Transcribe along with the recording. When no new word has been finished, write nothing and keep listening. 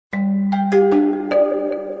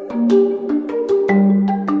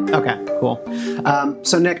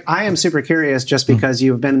So Nick, I am super curious just because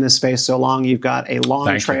you've been in this space so long, you've got a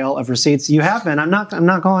long trail of receipts. You have been. I'm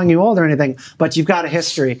not calling you old or anything, but you've got a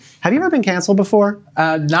history. Have you ever been canceled before?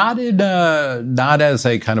 Not as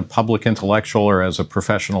a kind of public intellectual or as a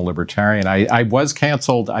professional libertarian. I was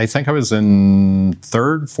canceled. I think I was in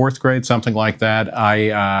third, fourth grade, something like that.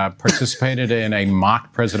 I participated in a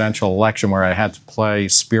mock presidential election where I had to play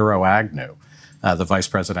Spiro Agnew, the vice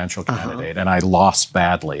presidential candidate, and I lost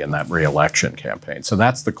badly in that re-election campaign. So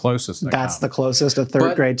that's the closest. That's the closest a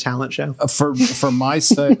third grade talent show. For my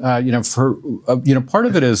sake, part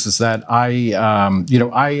of it is that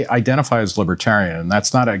I identify as libertarian, and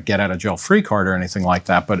that's not a get out of jail free card or anything like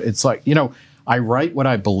that. But it's like, I write what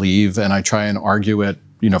I believe, and I try and argue it,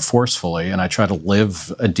 forcefully, and I try to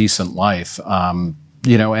live a decent life. And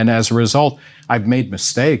as a result, I've made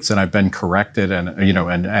mistakes and I've been corrected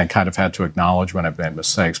and kind of had to acknowledge when I've made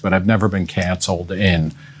mistakes, but I've never been canceled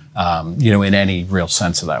in any real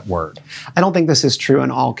sense of that word. I don't think this is true in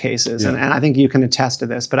all cases, and I think you can attest to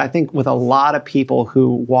this, but I think with a lot of people who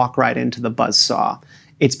walk right into the buzzsaw,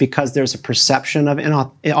 it's because there's a perception of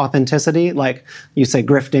inauthenticity. Like you say,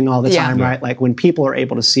 grifting all the time, right? Like when people are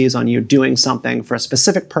able to seize on you doing something for a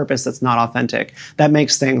specific purpose that's not authentic, that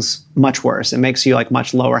makes things much worse. It makes you like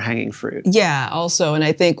much lower hanging fruit. Yeah, also, and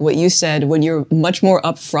I think what you said, when you're much more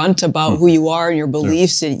upfront about who you are and your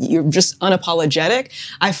beliefs, and you're just unapologetic,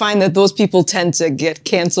 I find that those people tend to get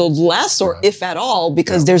canceled less, or if at all,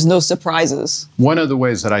 because there's no surprises. One of the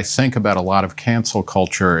ways that I think about a lot of cancel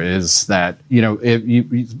culture is that, if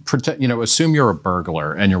you assume you're a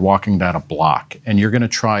burglar and you're walking down a block and you're going to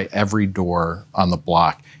try every door on the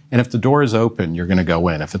block. And if the door is open, you're going to go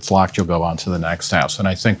in. If it's locked, you'll go on to the next house. And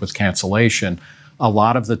I think with cancellation, a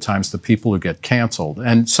lot of the times the people who get canceled,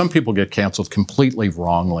 and some people get canceled completely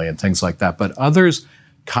wrongly and things like that, but others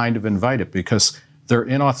kind of invite it because they're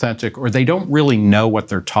inauthentic or they don't really know what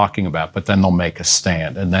they're talking about, but then they'll make a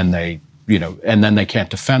stand and then they can't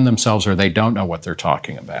defend themselves or they don't know what they're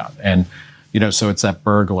talking about. And so it's that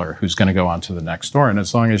burglar who's going to go on to the next door. And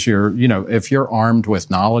as long as you're, if you're armed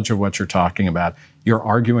with knowledge of what you're talking about, you're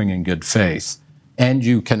arguing in good faith, and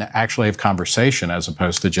you can actually have conversation as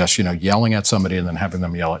opposed to just, yelling at somebody and then having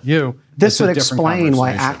them yell at you. This would explain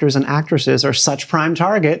why actors and actresses are such prime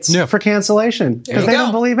targets for cancellation, because they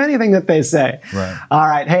don't believe anything that they say. Right. All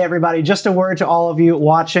right. Hey, everybody, just a word to all of you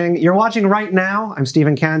watching. You're watching right now. I'm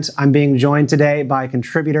Stephen Kent. I'm being joined today by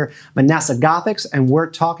contributor Vanessa Gothics, and we're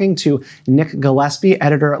talking to Nick Gillespie,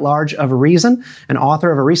 editor-at-large of Reason, and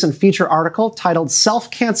author of a recent feature article titled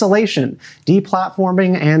Self-Cancellation,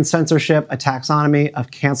 Deplatforming and Censorship, a Taxonomy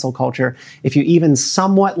of Cancel Culture. If you even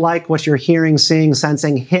somewhat like what you're hearing, seeing,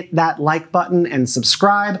 sensing, hit that like button and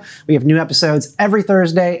subscribe. We have new episodes every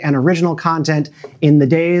Thursday and original content in the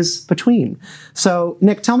days between. So,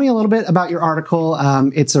 Nick, tell me a little bit about your article.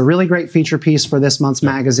 It's a really great feature piece for this month's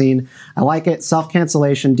magazine. I like it.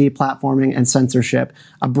 Self-cancellation, deplatforming, and censorship.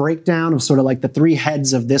 A breakdown of sort of like the three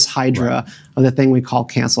heads of this hydra of the thing we call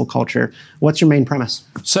cancel culture. What's your main premise?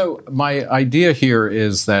 So my idea here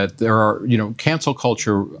is that there are, cancel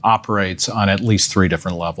culture operates on at least three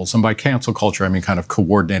different levels. And by cancel culture, I mean kind of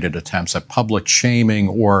coordinated attempts at public shaming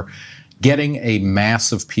or getting a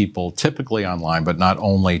mass of people, typically online, but not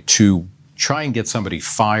only, to try and get somebody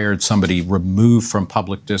fired, somebody removed from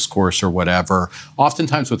public discourse or whatever,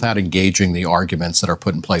 oftentimes without engaging the arguments that are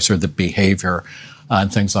put in place or the behavior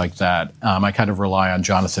and things like that. I kind of rely on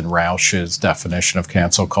Jonathan Rauch's definition of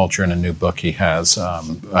cancel culture in a new book he has,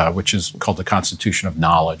 which is called The Constitution of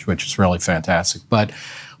Knowledge, which is really fantastic. But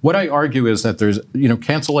what I argue is that there's,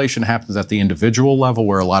 cancellation happens at the individual level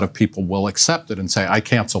where a lot of people will accept it and say, I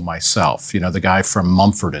cancel myself. The guy from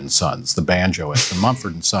Mumford & Sons, the banjoist from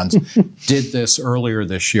Mumford & Sons, did this earlier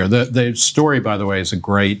this year. The story, by the way, is a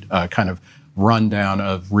great kind of rundown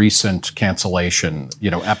of recent cancellation,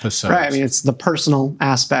 episodes. Right. I mean, it's the personal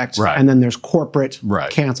aspect, and then there's corporate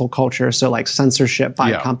cancel culture. So like censorship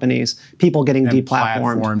by companies, people getting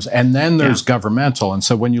deplatformed. And then there's governmental. And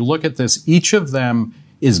so when you look at this, each of them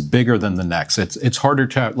is bigger than the next. It's harder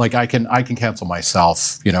to, like, I can cancel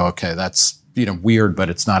myself, okay, that's, weird, but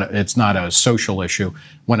it's not a social issue.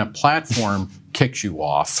 When a platform kicks you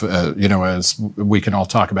off, as we can all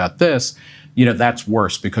talk about this, that's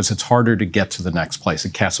worse because it's harder to get to the next place.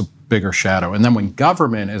 It casts a bigger shadow. And then when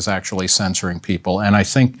government is actually censoring people, and I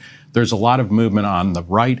think there's a lot of movement on the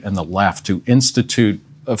right and the left to institute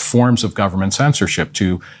forms of government censorship,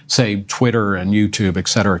 to say Twitter and YouTube, et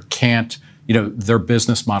cetera, can't, their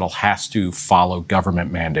business model has to follow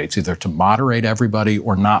government mandates, either to moderate everybody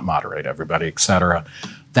or not moderate everybody, et cetera.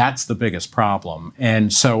 That's the biggest problem.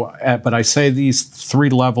 And so, but I say these three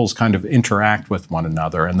levels kind of interact with one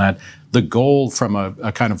another, and that the goal from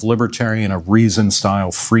a kind of libertarian, a reason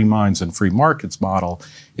style, free minds and free markets model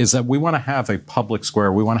is that we want to have a public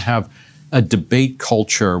square. We want to have a debate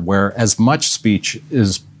culture where as much speech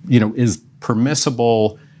is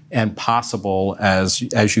permissible and possible as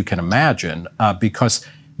you can imagine, because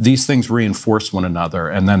these things reinforce one another,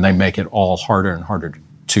 and then they make it all harder and harder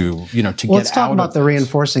to get out of Let's talk about the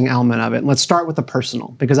reinforcing element of it. And let's start with the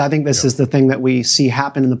personal, because I think this is the thing that we see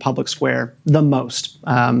happen in the public square the most,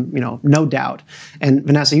 no doubt. And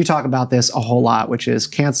Vanessa, you talk about this a whole lot, which is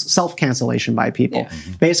self-cancellation by people. Yeah.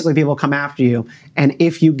 Basically, people come after you, and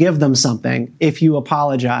if you give them something, if you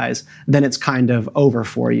apologize, then it's kind of over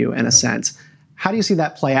for you in a sense. How do you see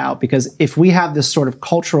that play out? Because if we have this sort of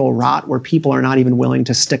cultural rot where people are not even willing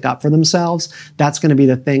to stick up for themselves, that's going to be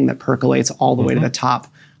the thing that percolates all the way to the top,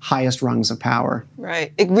 highest rungs of power.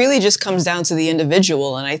 Right. It really just comes down to the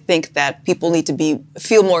individual. And I think that people need to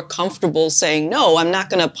feel more comfortable saying, no, I'm not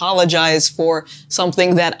going to apologize for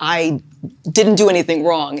something that I didn't do anything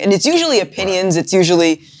wrong. And it's usually opinions. Right. It's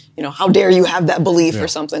usually, how dare you have that belief or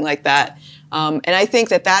something like that. And I think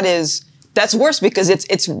that's worse because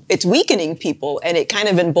it's weakening people, and it kind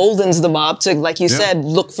of emboldens the mob to, like you said,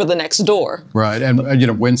 look for the next door. Right.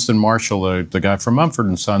 And Winston Marshall, the guy from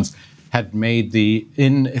Mumford & Sons, had made the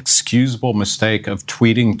inexcusable mistake of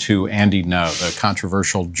tweeting to Andy Ngo, the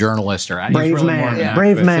controversial journalist. Brave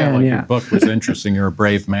man. Your book was interesting. You're a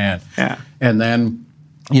brave man. Yeah. And then,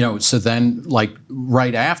 so then,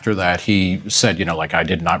 right after that, he said, I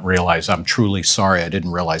did not realize, I'm truly sorry. I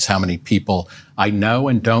didn't realize how many people I know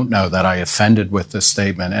and don't know that I offended with this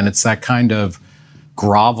statement. And it's that kind of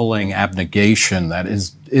groveling abnegation that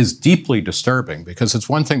is deeply disturbing, because it's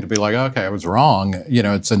one thing to be like, okay, I was wrong.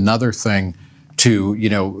 It's another thing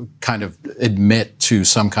to, kind of admit to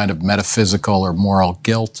some kind of metaphysical or moral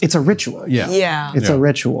guilt. It's a ritual. Yeah. It's a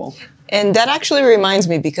ritual. And that actually reminds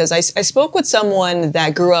me, because I spoke with someone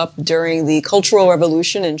that grew up during the Cultural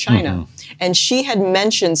Revolution in China. And she had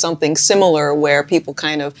mentioned something similar where people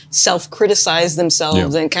kind of self-criticize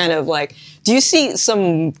themselves and kind of do you see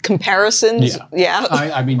some comparisons? Yeah.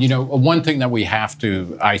 I mean, one thing that we have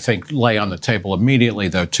to, I think, lay on the table immediately,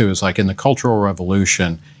 though, too, is in the Cultural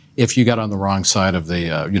Revolution, if you got on the wrong side of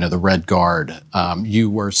the, the Red Guard, you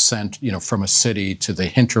were sent, from a city to the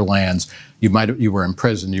hinterlands. You were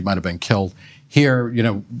imprisoned. You might have been killed. Here,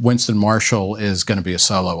 Winston Marshall is going to be a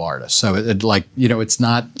solo artist. So it's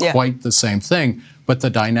not quite the same thing, but the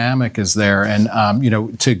dynamic is there. And,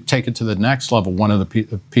 to take it to the next level, one of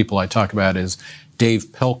the people I talk about is Dave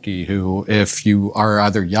Pilkey, who, if you are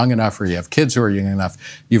either young enough or you have kids who are young enough,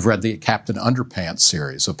 you've read the Captain Underpants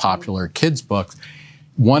series, a popular kids book.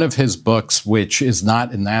 One of his books, which is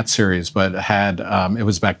not in that series, but it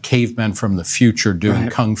was about cavemen from the future doing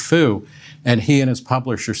kung fu. And he and his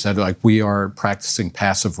publisher said, we are practicing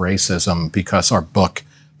passive racism because our book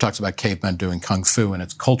talks about cavemen doing kung fu, and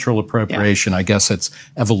it's cultural appropriation. I guess it's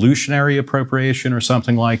evolutionary appropriation or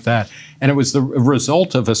something like that. And it was the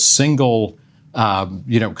result of a single,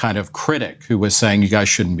 kind of critic who was saying, you guys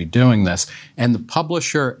shouldn't be doing this. And the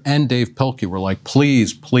publisher and Dave Pilkey were like,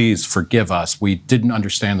 please, please forgive us. We didn't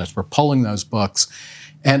understand this. We're pulling those books.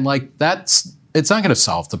 And it's not going to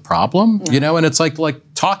solve the problem, and it's like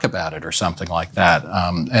talk about it or something like that.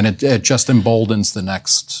 And it just emboldens the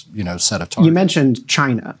next, set of targets. You mentioned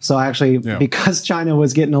China. So actually, because China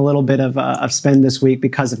was getting a little bit of spin this week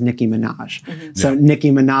because of Nicki Minaj. So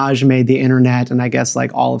Nicki Minaj made the internet and I guess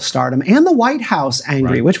all of stardom and the White House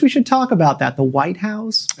angry, which we should talk about that. The White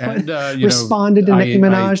House responded to Nicki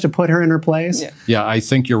Minaj to put her in her place. Yeah, I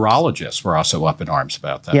think urologists were also up in arms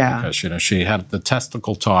about that because, she had the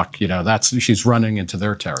testicle talk, she's running into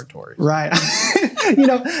their territory. Right.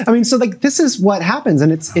 So this is what happens,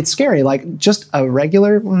 and it's scary. Just a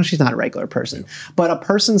regular, well, she's not a regular person, but a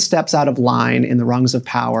person steps out of line in the rungs of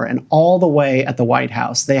power, and all the way at the White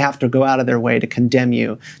House, they have to go out of their way to condemn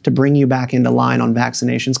you, to bring you back into line on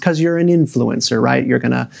vaccinations because you're an influencer, right? You're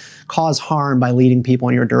going to cause harm by leading people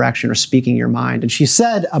in your direction or speaking your mind. And she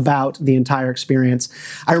said about the entire experience,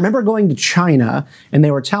 I remember going to China and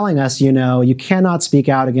they were telling us, you cannot speak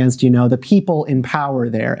out against, the people in power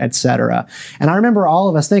there, etc. And I remember all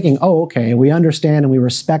of us thinking, oh, okay, we understand and we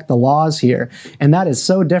respect the laws here. And that is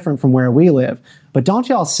so different from where we live. But don't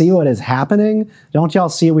y'all see what is happening? Don't y'all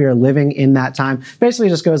see we are living in that time? Basically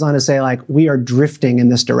just goes on to say we are drifting in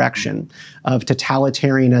this direction of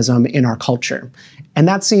totalitarianism in our culture. And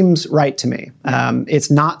that seems right to me.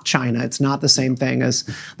 It's not China. It's not the same thing as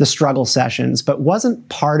the struggle sessions, but wasn't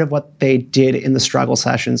part of what they did in the struggle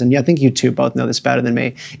sessions. And I think you two both know this better than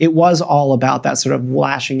me. It was all about that sort of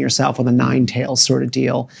lashing yourself with a nine tails sort of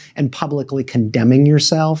deal and publicly condemning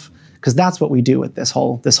yourself. because that's what we do with this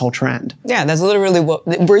whole trend. Yeah, that's literally what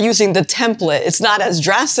we're using, the template. It's not as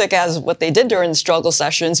drastic as what they did during struggle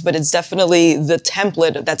sessions, but it's definitely the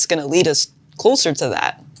template that's going to lead us closer to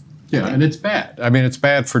that. Yeah, and it's bad. I mean, it's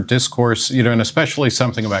bad for discourse, and especially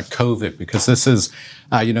something about COVID, because this is,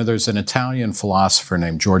 there's an Italian philosopher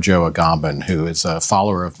named Giorgio Agamben, who is a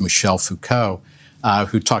follower of Michel Foucault,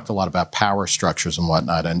 who talked a lot about power structures and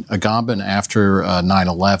whatnot. And Agamben, after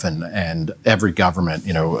 9/11, and every government,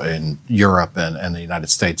 in Europe and the United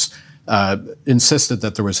States, insisted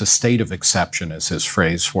that there was a state of exception, is his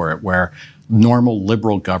phrase for it, where normal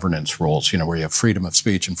liberal governance rules, where you have freedom of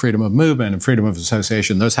speech and freedom of movement and freedom of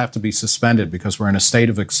association, those have to be suspended because we're in a state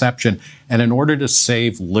of exception. And in order to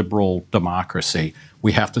save liberal democracy,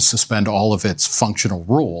 we have to suspend all of its functional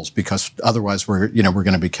rules, because otherwise we're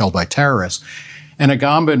going to be killed by terrorists. And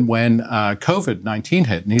Agamben, when COVID-19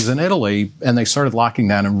 hit, and he's in Italy, and they started locking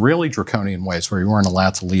down in really draconian ways where you weren't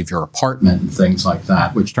allowed to leave your apartment and things like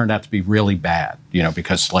that, which turned out to be really bad,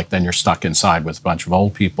 because then you're stuck inside with a bunch of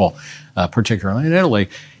old people, particularly in Italy.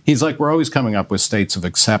 He's like, we're always coming up with states of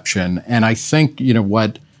exception. And I think,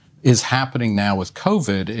 what is happening now with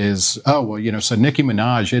COVID is, so Nicki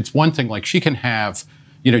Minaj, it's one thing, like she can have,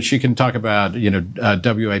 she can talk about,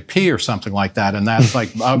 WAP or something like that. And that's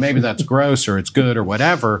like, oh, maybe that's gross or it's good or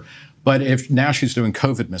whatever. But if now she's doing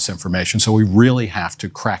COVID misinformation, so we really have to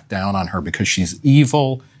crack down on her because she's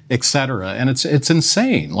evil, et cetera. And it's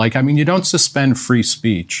insane. You don't suspend free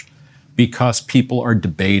speech because people are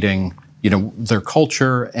debating, their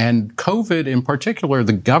culture. And COVID in particular,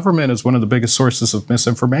 the government is one of the biggest sources of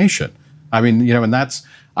misinformation. And that's,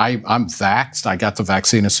 I'm vaxxed. I got the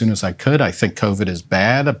vaccine as soon as I could. I think COVID is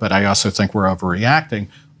bad, but I also think we're overreacting.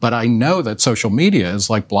 But I know that social media is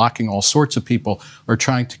like blocking all sorts of people or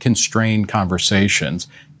trying to constrain conversations,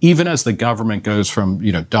 even as the government goes from,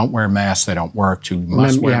 don't wear masks, they don't work, to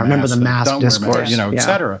must wear masks. Remember the mask discourse, et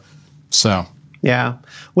cetera. So. Yeah.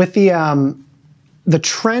 With the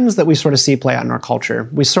trends that we sort of see play out in our culture,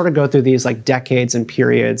 we sort of go through these like decades and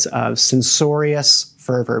periods of censorious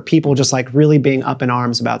fervor, people just like really being up in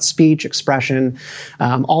arms about speech, expression,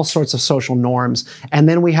 all sorts of social norms. And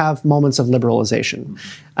then we have moments of liberalization.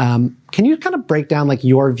 Can you kind of break down like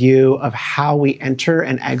your view of how we enter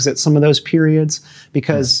and exit some of those periods?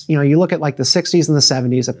 Because, you look at like the 60s and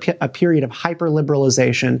the 70s, a period of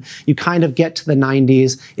hyper-liberalization. You kind of get to the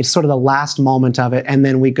 90s. It's sort of the last moment of it. And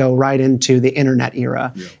then we go right into the internet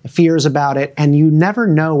era. Yeah. Fears about it. And you never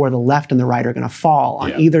know where the left and the right are going to fall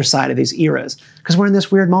on either side of these eras. Because we're in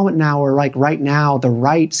this weird moment now where like right now, the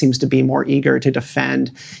right seems to be more eager to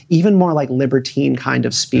defend even more like libertine kind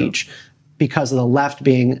of speech because of the left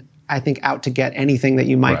being, I think, out to get anything that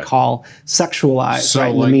you might call sexualized. So,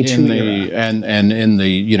 right, like in the Me Too era. And in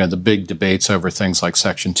the the big debates over things like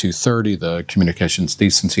Section 230, the Communications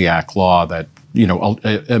Decency Act law that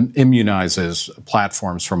immunizes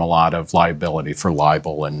platforms from a lot of liability for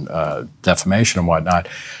libel and defamation and whatnot.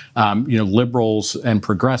 Liberals and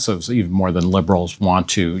progressives, even more than liberals, want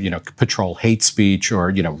to patrol hate speech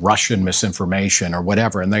or Russian misinformation or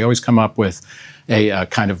whatever, and they always come up with a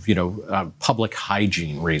kind of public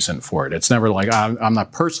hygiene reason for it. It's never like I'm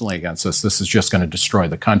not personally against this. This is just going to destroy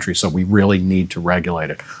the country, so we really need to regulate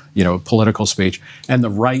it. Political speech. And the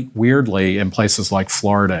right, weirdly, in places like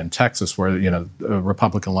Florida and Texas, where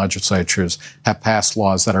Republican legislatures have passed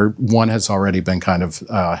laws that one has already been kind of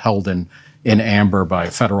held in amber by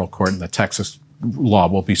a federal court, and the Texas law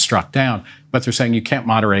will be struck down. But they're saying you can't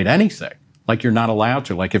moderate anything. Like you're not allowed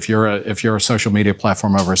to. Like if you're a social media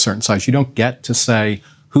platform over a certain size, you don't get to say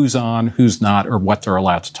who's on, who's not, or what they're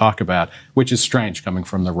allowed to talk about, which is strange coming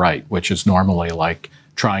from the right, which is normally like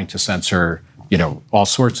trying to censor, all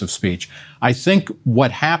sorts of speech. I think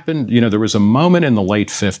what happened, there was a moment in the late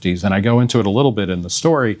 50s, and I go into it a little bit in the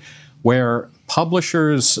story, where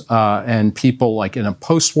publishers and people like in a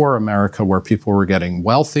post-war America where people were getting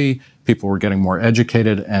wealthy, people were getting more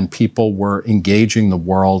educated, and people were engaging the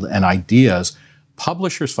world and ideas,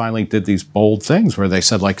 publishers finally did these bold things where they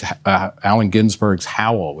said, like Allen Ginsberg's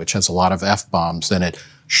Howl, which has a lot of F-bombs in it,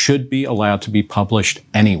 should be allowed to be published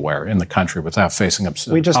anywhere in the country without facing up.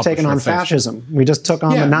 We just taken on fascism. We just took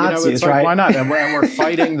on the Nazis, right? Why not? And we're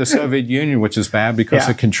fighting the Soviet Union, which is bad because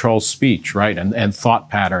it controls speech, right, and thought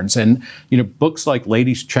patterns. And books like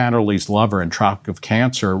Lady Chatterley's Lover and Tropic of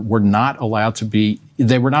Cancer were not allowed to be.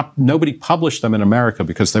 Nobody published them in America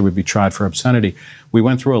because they would be tried for obscenity. We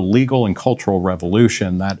went through a legal and cultural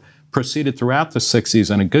revolution that proceeded throughout the 60s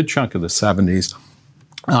and a good chunk of the 70s.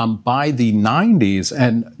 By the 90s,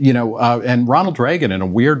 and Ronald Reagan, in a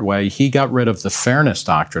weird way, he got rid of the fairness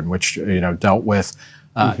doctrine, which dealt with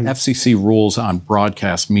FCC rules on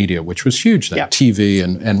broadcast media, which was huge then, TV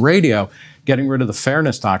and radio. Getting rid of the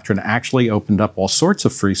fairness doctrine actually opened up all sorts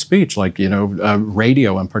of free speech, like,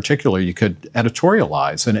 radio in particular. You could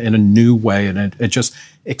editorialize in a new way, and it just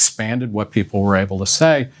expanded what people were able to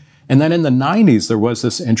say. And then in the 90s, there was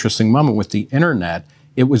this interesting moment with the internet.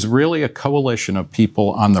 It was really a coalition of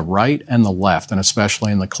people on the right and the left, and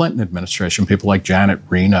especially in the Clinton administration, people like Janet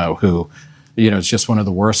Reno, who, is just one of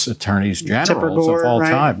the worst attorneys generals of all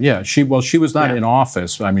time. Yeah, she was not in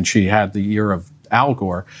office. I mean, she had the ear of Al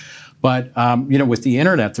Gore. But, with the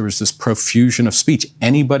internet, there was this profusion of speech.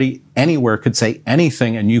 Anybody, anywhere could say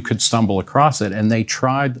anything, and you could stumble across it. And they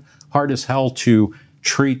tried hard as hell to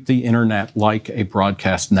treat the internet like a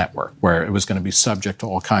broadcast network, where it was going to be subject to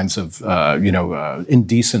all kinds of,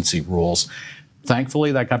 indecency rules.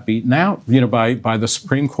 Thankfully, that got beaten out, by the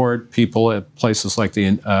Supreme Court. People at places like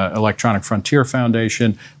the Electronic Frontier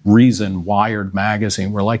Foundation, Reason, Wired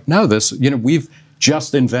magazine were like, no, we've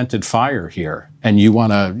just invented fire here, and you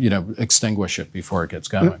want to, extinguish it before it gets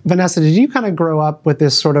going. Vanessa, did you kind of grow up with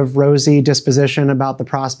this sort of rosy disposition about the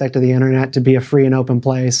prospect of the internet to be a free and open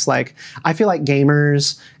place? Like, I feel like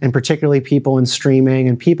gamers, and particularly people in streaming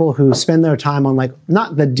and people who spend their time on, like,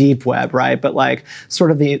 not the deep web, right, but like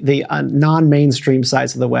sort of the non-mainstream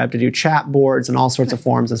sites of the web to do chat boards and all sorts of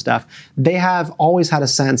forums and stuff, they have always had a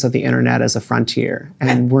sense of the internet as a frontier,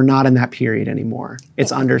 and we're not in that period anymore.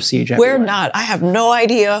 It's under siege everywhere. We're not. I have no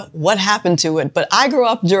idea what happened to it, but I grew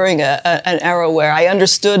up during an era where I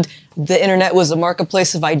understood the internet was a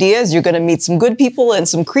marketplace of ideas. You're going to meet some good people and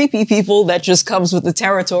some creepy people. That just comes with the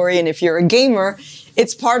territory. And if you're a gamer,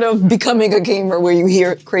 it's part of becoming a gamer where you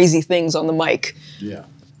hear crazy things on the mic. Yeah.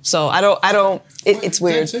 So it's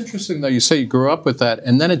weird. It's interesting, though. You say you grew up with that,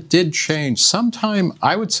 and then it did change. Sometime,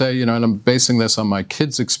 I would say, and I'm basing this on my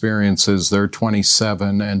kids' experiences. They're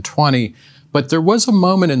 27 and 20. But there was a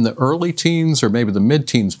moment in the early teens or maybe the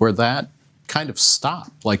mid-teens where that kind of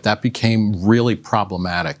stopped. Like, that became really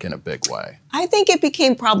problematic in a big way. I think it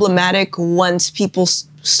became problematic once people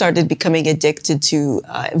started becoming addicted to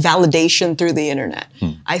validation through the internet.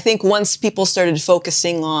 I think once people started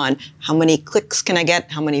focusing on how many clicks can I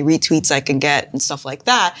get, how many retweets I can get, and stuff like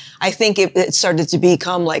that, I think it started to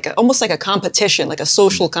become almost like a competition, like a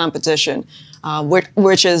social competition,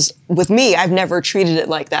 which is, with me, I've never treated it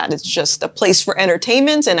like that. It's just a place for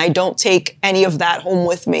entertainment, and I don't take any of that home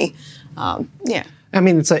with me. I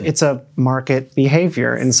mean, it's a market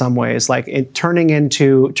behavior in some ways, like turning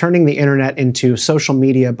the internet into social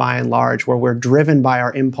media by and large, where we're driven by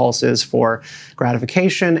our impulses for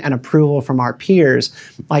gratification and approval from our peers.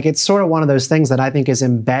 Like, it's sort of one of those things that I think is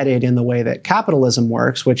embedded in the way that capitalism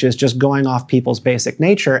works, which is just going off people's basic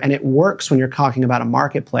nature. And it works when you're talking about a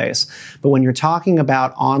marketplace. But when you're talking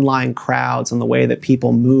about online crowds and the way that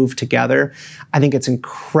people move together, I think it's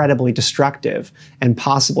incredibly destructive and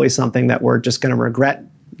possibly something that we're just going to regret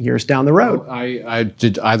years down the road.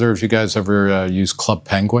 Did either of you guys ever use Club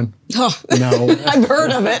Penguin? Oh, no. I've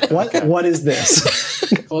heard of it. What is this?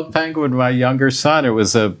 Club Penguin, my younger son, it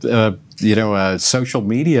was a social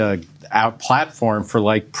media platform for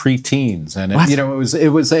like preteens, and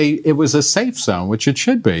it was a safe zone, which it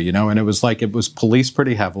should be, and it was policed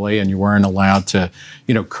pretty heavily, and you weren't allowed to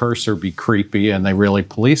curse or be creepy, and they really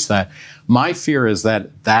policed that. My fear is that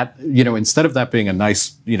instead of that being a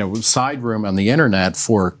nice side room on the internet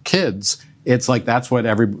for kids, it's like that's what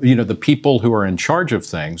the people who are in charge of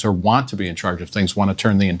things or want to be in charge of things want to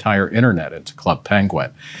turn the entire internet into Club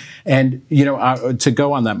Penguin. And, to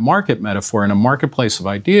go on that market metaphor, in a marketplace of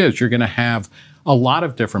ideas, you're going to have a lot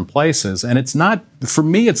of different places. And for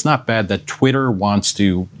me, it's not bad that Twitter wants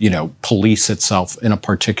to, police itself in a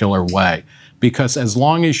particular way. Because as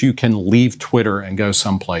long as you can leave Twitter and go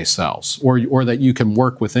someplace else, or that you can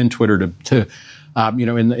work within Twitter to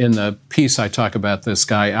in the piece I talk about this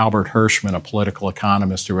guy, Albert Hirschman, a political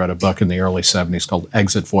economist who wrote a book in the early 70s called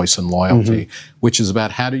Exit, Voice, and Loyalty, which is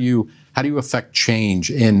about how do you affect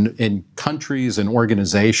change in countries and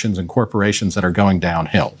organizations and corporations that are going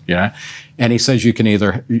downhill? And he says you can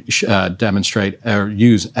either demonstrate or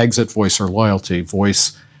use exit, voice, or loyalty.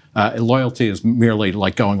 Loyalty is merely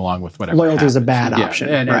like going along with whatever Loyalty happens. is a bad option.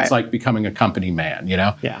 And right. It's like becoming a company man,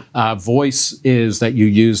 Yeah. Voice is that you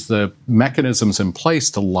use the mechanisms in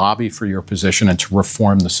place to lobby for your position and to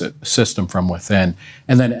reform the system from within.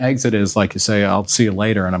 And then exit is like you say, I'll see you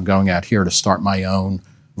later, and I'm going out here to start my own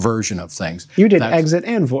version of things. You did exit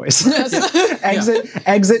and voice.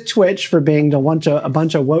 Exit Twitch for being a bunch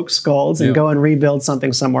of woke scolds and go and rebuild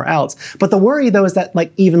something somewhere else. But the worry, though, is that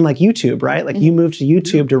even like YouTube, right? Like you moved to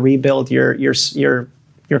YouTube to rebuild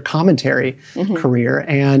your commentary career,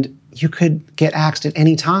 and you could get axed at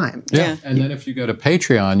any time. Yeah. And then if you go to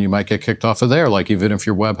Patreon, you might get kicked off of there, like even if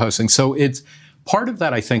you're web hosting. So it's part of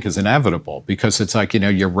that, I think, is inevitable because it's like,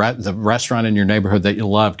 the restaurant in your neighborhood that you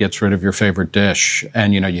love gets rid of your favorite dish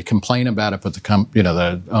and, you complain about it, but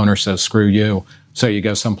the owner says, screw you. So you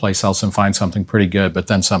go someplace else and find something pretty good, but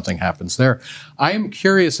then something happens there. I am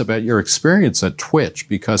curious about your experience at Twitch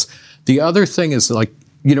because the other thing is like,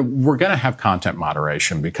 we're going to have content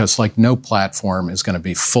moderation because like no platform is going to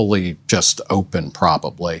be fully just open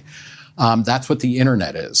probably. That's what the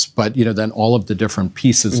internet is. But, then all of the different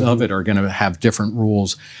pieces of it are going to have different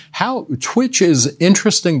rules. How Twitch is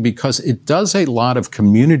interesting because it does a lot of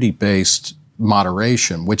community-based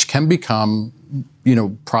moderation, which can become,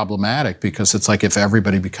 problematic because it's like if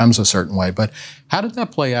everybody becomes a certain way. But how did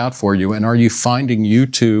that play out for you? And are you finding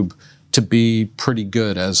YouTube to be pretty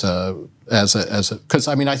good because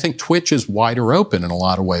I think Twitch is wider open in a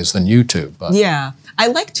lot of ways than YouTube. But. Yeah. I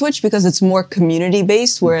like Twitch because it's more community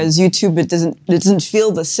based, whereas YouTube, it doesn't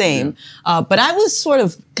feel the same. Yeah. But I was sort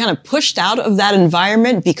of kind of pushed out of that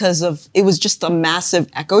environment because it was just a massive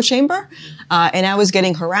echo chamber. And I was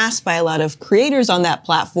getting harassed by a lot of creators on that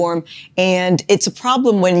platform. And it's a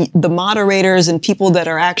problem when the moderators and people that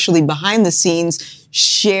are actually behind the scenes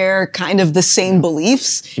share kind of the same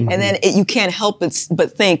beliefs. And then you can't help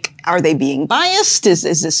but think, are they being biased? Is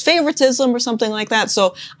this favoritism or something like that?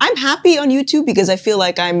 So I'm happy on YouTube because I feel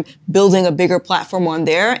like I'm building a bigger platform on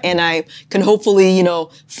there and I can hopefully,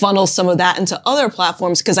 funnel some of that into other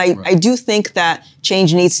platforms because I do think that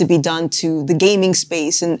change needs to be done to the gaming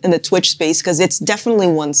space and the Twitch space because it's definitely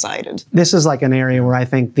one-sided. This is like an area where I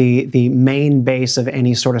think the main base of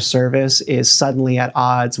any sort of service is suddenly at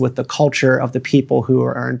odds with the culture of the people who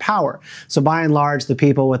are in power. So by and large, the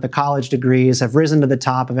people with the college degrees have risen to the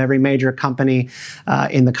top of every major company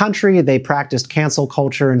in the country. They practiced cancel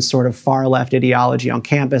culture and sort of far left ideology on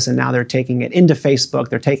campus, and now they're taking it into Facebook,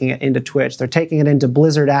 they're taking it into Twitch, they're taking it into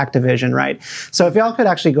Blizzard Activision, right? So if y'all could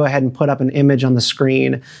actually go ahead and put up an image on the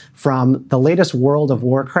screen from the latest World of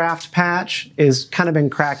Warcraft patch is kind of been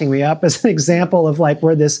cracking me up as an example of like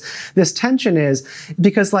where this tension is,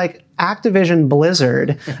 because like Activision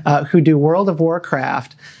Blizzard, who do World of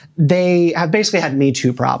Warcraft, they have basically had Me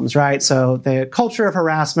Too problems, right? So the culture of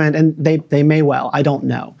harassment, and they may well, I don't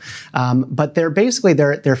know. But they're basically,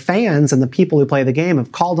 their fans and the people who play the game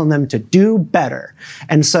have called on them to do better.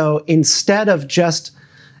 And so instead of just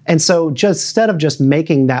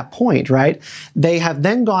making that point, right, they have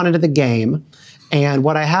then gone into the game. And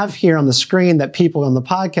what I have here on the screen that people on the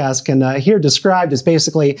podcast can hear described is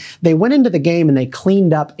basically they went into the game and they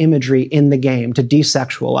cleaned up imagery in the game to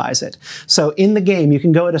desexualize it. So in the game, you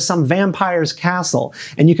can go to some vampire's castle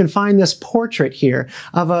and you can find this portrait here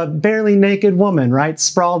of a barely naked woman, right,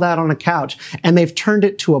 sprawled out on a couch. And they've turned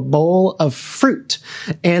it to a bowl of fruit.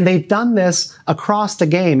 And they've done this across the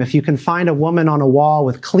game. If you can find a woman on a wall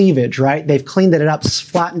with cleavage, right, they've cleaned it up,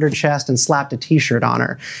 flattened her chest, and slapped a t-shirt on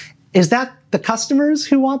her. Is that the customers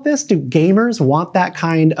who want this? Do gamers want that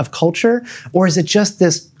kind of culture? Or is it just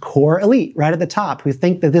this core elite right at the top who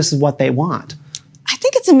think that this is what they want? I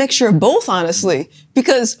think it's a mixture of both, honestly.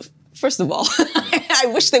 Because, first of all,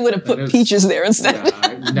 I wish they would have put peaches there instead.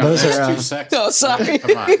 No, those are too sexy. Oh, sorry.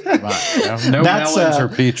 Come on. No melons or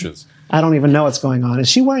peaches. I don't even know what's going on. Is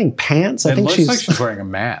she wearing pants? It looks like she's wearing a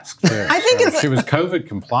mask, too. I think she was COVID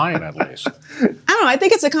compliant, at least. I don't know. I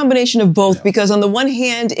think it's a combination of both because on the one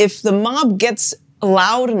hand, if the mob gets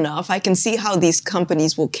loud enough, I can see how these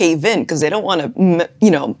companies will cave in because they don't want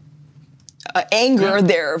to, anger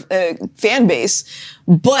their fan base.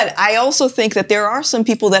 But I also think that there are some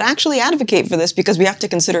people that actually advocate for this because we have to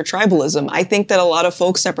consider tribalism. I think that a lot of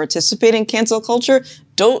folks that participate in cancel culture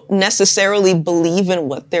don't necessarily believe in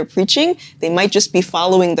what they're preaching. They might just be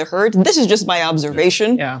following the herd. This is just my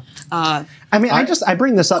observation. Yeah. I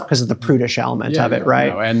bring this up because of the prudish element of it,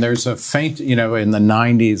 right? And there's a faint, in the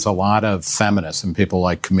 90s, a lot of feminists and people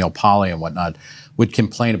like Camille Paglia and whatnot would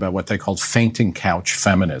complain about what they called fainting couch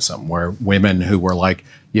feminism, where women who were like,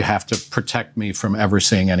 you have to protect me from ever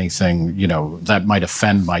seeing anything, that might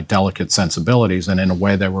offend my delicate sensibilities. And in a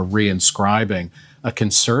way, they were reinscribing a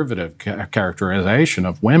conservative characterization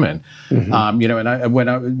of women.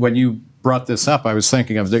 When you brought this up, I was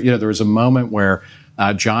thinking of, there was a moment where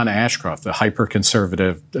John Ashcroft, the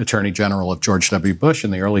hyper-conservative Attorney General of George W. Bush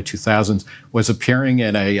in the early 2000s, was appearing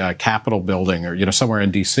in a Capitol building or, somewhere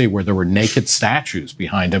in D.C. where there were naked statues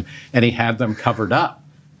behind him, and he had them covered up.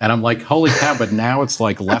 And I'm like, holy cow, but now it's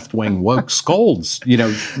like left-wing woke scolds,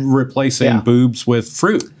 replacing boobs with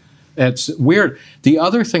fruit. It's weird. The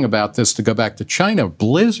other thing about this, to go back to China,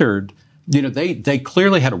 Blizzard, they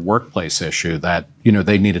clearly had a workplace issue that,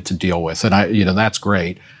 they needed to deal with. And that's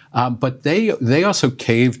great. But they also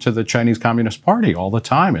cave to the Chinese Communist Party all the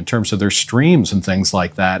time in terms of their streams and things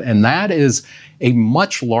like that. And that is a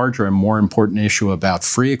much larger and more important issue about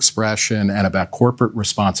free expression and about corporate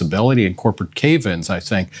responsibility and corporate cave-ins, I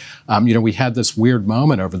think. We had this weird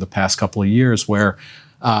moment over the past couple of years where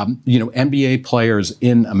NBA players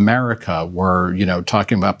in America were,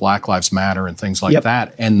 talking about Black Lives Matter and things like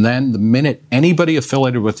that. And then the minute anybody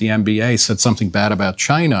affiliated with the NBA said something bad about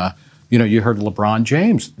China, you heard LeBron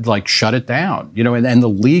James shut it down, and the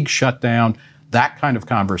league shut down that kind of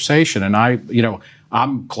conversation. And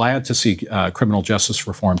I'm glad to see criminal justice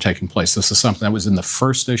reform taking place. This is something that was in the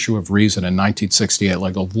first issue of Reason in 1968,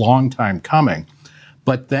 like a long time coming.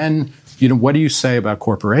 But then, what do you say about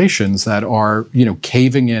corporations that are,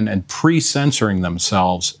 caving in and pre-censoring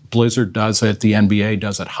themselves? Blizzard does it, the NBA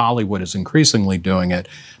does it, Hollywood is increasingly doing it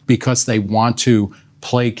because they want to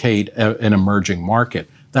placate an emerging market.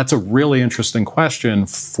 That's a really interesting question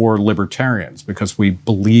for libertarians because I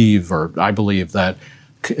believe that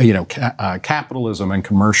capitalism and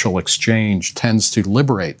commercial exchange tends to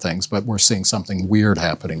liberate things, but we're seeing something weird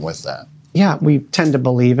happening with that. Yeah, we tend to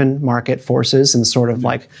believe in market forces and sort of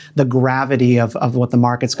like the gravity of what the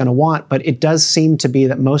market's going to want. But it does seem to be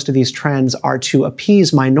that most of these trends are to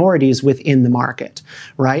appease minorities within the market,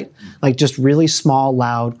 right? Like just really small,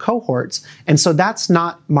 loud cohorts. And so that's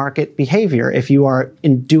not market behavior. If you are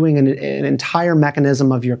doing an entire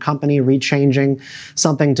mechanism of your company, rechanging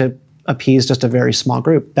something to appease just a very small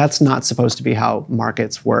group, that's not supposed to be how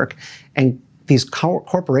markets work. And these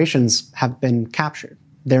corporations have been captured.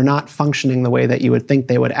 They're not functioning the way that you would think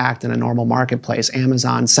they would act in a normal marketplace.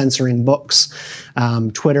 Amazon censoring books,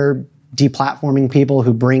 Twitter deplatforming people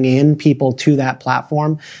who bring in people to that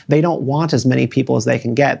platform. They don't want as many people as they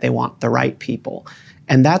can get. They want the right people.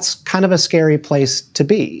 And that's kind of a scary place to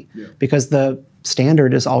be because the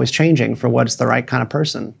standard is always changing for what's the right kind of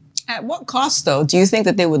person. At what cost, though? Do you think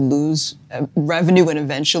that they would lose revenue and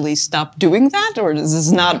eventually stop doing that, or does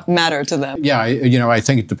this not matter to them? Yeah, I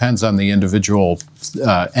think it depends on the individual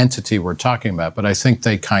entity we're talking about, but I think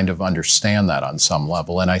they kind of understand that on some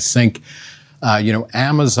level. And I think,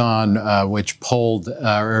 Amazon, which pulled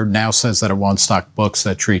or now says that it won't stock books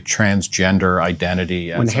that treat transgender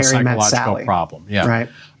identity as a psychological problem. Yeah. Right.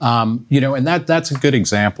 And that's a good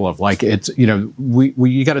example of it's,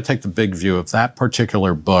 you got to take the big view of that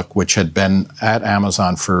particular book, which had been at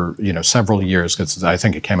Amazon for, several years, because I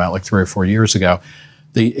think it came out like 3 or 4 years ago.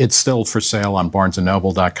 It's still for sale on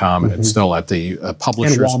BarnesandNoble.com. Mm-hmm. It's still at the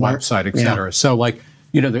publisher's website, et cetera. Yeah. So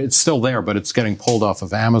it's still there, but it's getting pulled off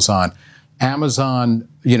of Amazon. Amazon,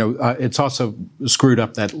 it's also screwed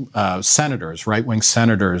up that senators, right-wing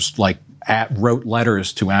senators, wrote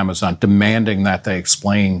letters to Amazon demanding that they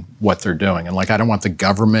explain what they're doing. And I don't want the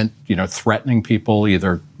government, threatening people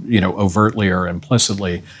either, overtly or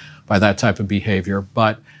implicitly by that type of behavior.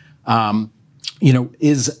 But, what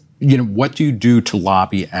do you do to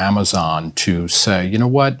lobby Amazon to say,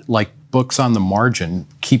 books on the margin,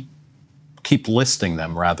 keep listing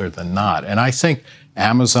them rather than not? And I think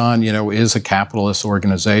Amazon, is a capitalist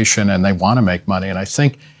organization and they want to make money. And I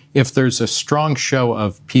think if there's a strong show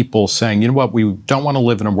of people saying, we don't want to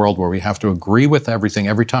live in a world where we have to agree with everything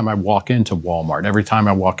every time I walk into Walmart, every time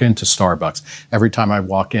I walk into Starbucks, every time I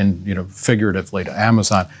walk in, figuratively to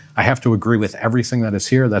Amazon, I have to agree with everything that is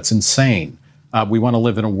here. That's insane. We want to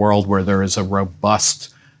live in a world where there is a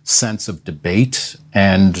robust sense of debate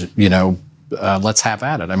and, let's have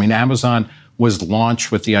at it. I mean, Amazon was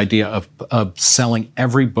launched with the idea of selling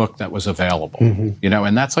every book that was available,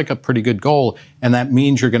 and that's a pretty good goal. And that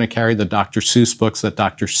means you're going to carry the Dr. Seuss books that the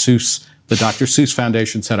Dr. Seuss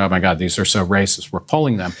Foundation said, oh my God, these are so racist, we're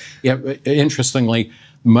pulling them. Interestingly,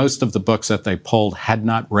 most of the books that they pulled had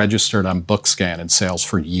not registered on BookScan in sales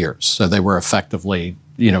for years. So they were effectively,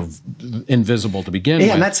 invisible to begin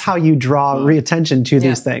with. And that's how you draw attention to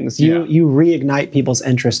these things. You reignite people's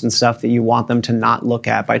interest in stuff that you want them to not look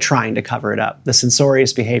at by trying to cover it up. The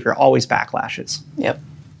censorious behavior always backlashes. Yep.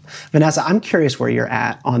 Vanessa, I'm curious where you're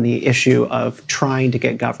at on the issue of trying to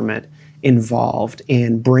get government involved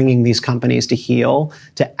in bringing these companies to heel,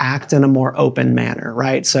 to act in a more open manner,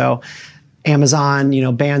 right? So Amazon,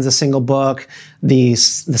 bans a single book. The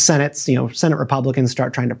Senate, Senate Republicans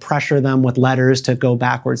start trying to pressure them with letters to go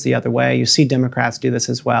backwards the other way. You see Democrats do this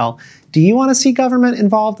as well. Do you want to see government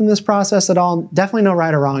involved in this process at all? Definitely no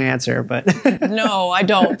right or wrong answer, but no, I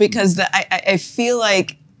don't, because I feel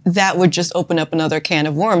like that would just open up another can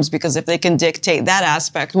of worms. Because if they can dictate that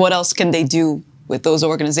aspect, what else can they do with those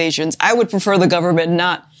organizations? I would prefer the government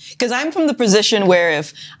not Because I'm from the position where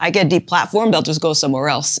if I get deplatformed, I'll just go somewhere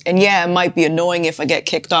else. And yeah, it might be annoying if I get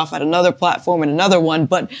kicked off at another platform and another one,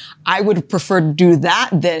 but I would prefer to do that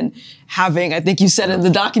than having, I think you said in the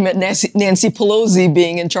document, Nancy Pelosi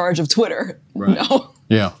being in charge of Twitter. Right. No?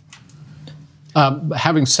 Yeah.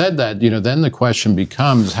 Having said that, then the question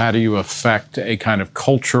becomes, how do you affect a kind of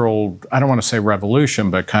cultural, I don't want to say revolution,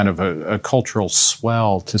 but kind of a cultural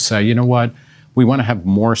swell to say, you know what, we want to have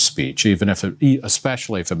more speech, even if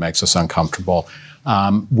especially if it makes us uncomfortable.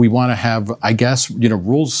 We want to have, I guess,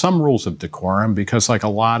 some rules of decorum, because like a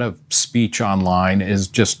lot of speech online is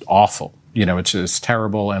just awful. It's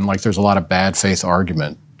terrible. And like, there's a lot of bad faith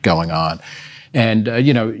argument going on. And,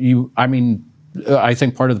 I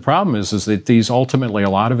think part of the problem is that these ultimately, a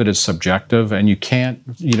lot of it is subjective, and you can't,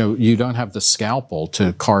 you don't have the scalpel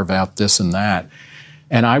to carve out this and that.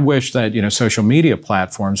 And I wish that, social media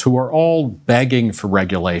platforms, who are all begging for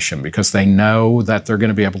regulation because they know that they're going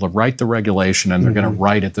to be able to write the regulation and they're going to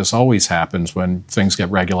write it. This always happens when things get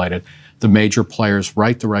regulated. The major players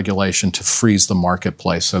write the regulation to freeze the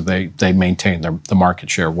marketplace so they maintain the market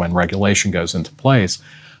share when regulation goes into place.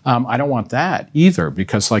 I don't want that either,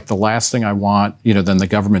 because like the last thing I want, then the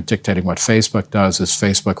government dictating what Facebook does is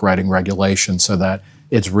Facebook writing regulations so that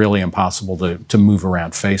it's really impossible to move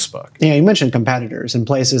around Facebook. Yeah, you mentioned competitors in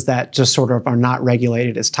places that just sort of are not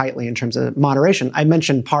regulated as tightly in terms of moderation. I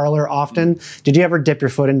mentioned Parler often. Did you ever dip your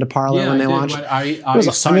foot into Parler when they launched? It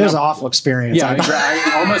was an awful experience.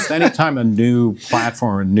 Yeah, almost any time a new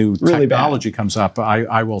platform or new really technology comes up,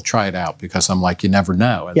 I will try it out, because I'm like, you never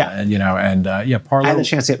know. And, Parler. I had the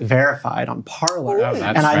chance to get verified on Parler. Oh,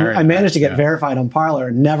 that's and I managed to get verified on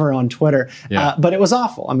Parler, never on Twitter. Yeah. But it was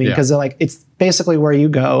awful. I mean, because it's basically where you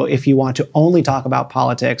go if you want to only talk about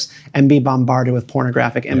politics and be bombarded with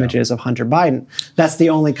pornographic images of Hunter Biden. That's the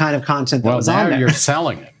only kind of content that was on there. Well, now you're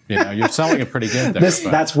selling it. You're selling it pretty good there.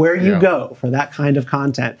 That's where you go for that kind of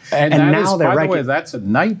content. And now by the way, that's a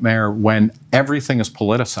nightmare when everything is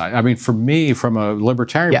politicized. I mean, for me, from a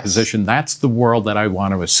libertarian position, that's the world that I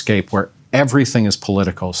want to escape, where everything is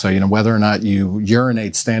political. So, whether or not you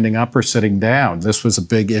urinate standing up or sitting down, this was a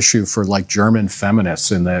big issue for like German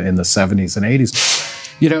feminists in the 70s and 80s.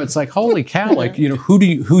 It's like, holy cow, like, who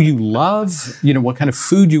you love, what kind of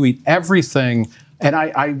food you eat, everything. And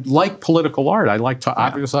I like political art.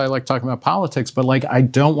 Obviously I like talking about politics, but like, I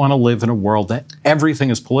don't want to live in a world that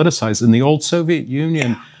everything is politicized. In the old Soviet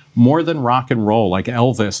Union, more than rock and roll, like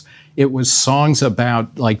Elvis, it was songs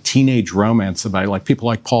about like teenage romance, about like people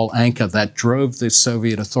like Paul Anka, that drove the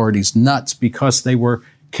Soviet authorities nuts, because they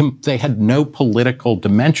had no political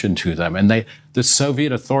dimension to them, and the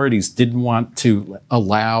Soviet authorities didn't want to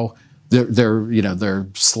allow their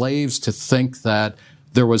slaves to think that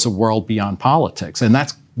there was a world beyond politics, and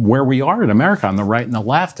that's where we are in America, on the right and the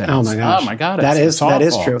left. And oh my God, that is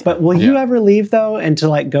true. But will you ever leave though, and to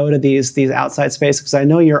like go to these outside spaces? Because I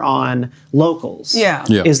know you're on Locals. Yeah.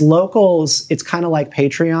 Is Locals? It's kind of like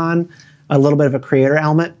Patreon, a little bit of a creator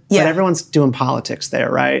element. Yeah. But everyone's doing politics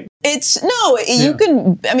there, right? You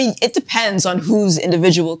can, it depends on whose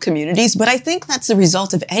individual communities, but I think that's the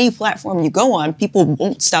result of any platform you go on. People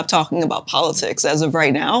won't stop talking about politics as of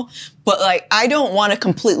right now. But like, I don't want to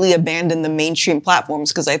completely abandon the mainstream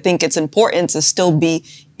platforms, because I think it's important to still be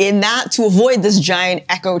in that, to avoid this giant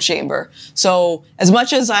echo chamber. So as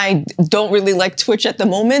much as I don't really like Twitch at the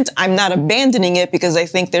moment, I'm not abandoning it, because I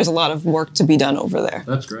think there's a lot of work to be done over there.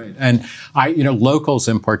 That's great. And Locals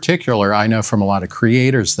in particular, I know from a lot of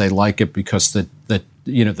creators, they like it because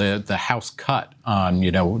the house cut on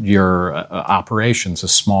your operations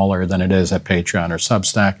is smaller than it is at Patreon or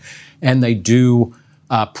Substack, and they do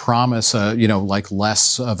promise like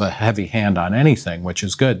less of a heavy hand on anything, which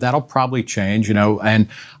is good. That'll probably change, and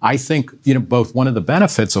I think both one of the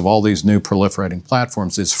benefits of all these new proliferating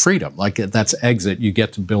platforms is freedom. Like, that's exit. You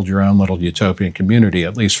get to build your own little utopian community,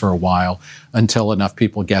 at least for a while, until enough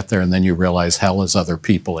people get there, and then you realize hell is other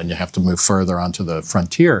people, and you have to move further onto the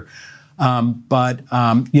frontier.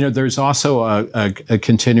 There's also a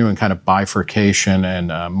continuing kind of bifurcation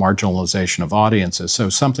and marginalization of audiences. So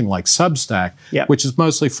something like Substack, which is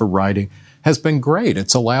mostly for writing, has been great.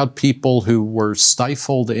 It's allowed people who were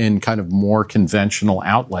stifled in kind of more conventional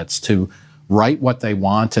outlets to write what they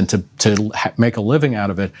want and to make a living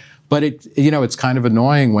out of it. But it's kind of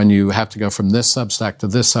annoying when you have to go from this Substack to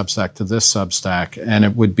this Substack to this Substack, and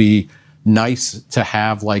it would be nice to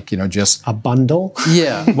have just a bundle.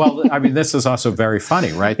 Yeah. Well, I mean, this is also very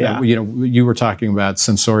funny, right? Yeah. That, you were talking about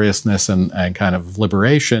censoriousness and kind of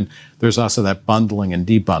liberation. There's also that bundling and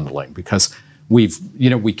debundling, because we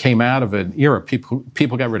came out of an era,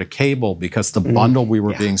 people got rid of cable because the bundle we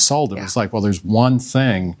were being sold, it was like, well, there's one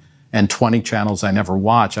thing and 20 channels I never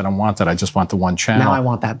watch. I don't want that. I just want the one channel. Now I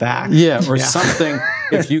want that back. Yeah, or something.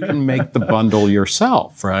 If you can make the bundle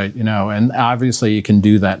yourself, right? And obviously you can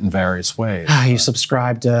do that in various ways. You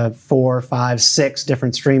subscribe to 4, 5, 6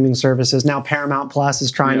 different streaming services. Now Paramount Plus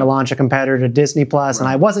is trying to launch a competitor to Disney Plus, and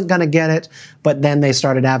I wasn't going to get it, but then they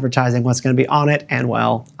started advertising what's going to be on it, and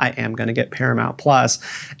well, I am going to get Paramount Plus.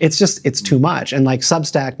 It's too much, and like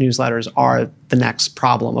Substack newsletters are the next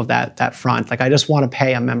problem of that front. Like I just want to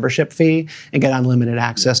pay a membership fee and get unlimited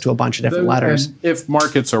access to a bunch of different letters. And if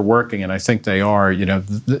markets are working, and I think they are,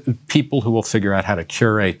 the people who will figure out how to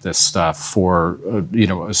curate this stuff for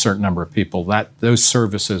a certain number of people, those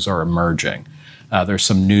services are emerging. There's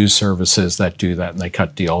some news services that do that, and they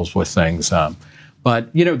cut deals with things.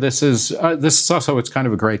 But this is also, it's kind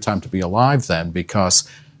of a great time to be alive then, because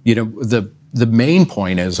the main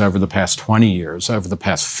point is over the past 20 years, over the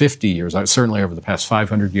past 50 years, certainly over the past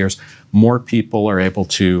 500 years, more people are able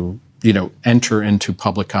to enter into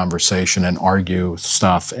public conversation and argue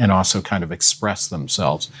stuff and also kind of express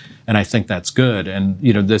themselves. And I think that's good. And,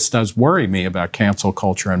 this does worry me about cancel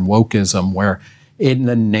culture and wokeism, where in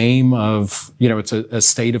the name of, it's a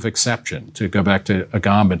state of exception, to go back to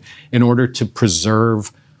Agamben, in order to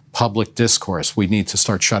preserve public discourse, we need to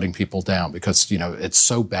start shutting people down because, it's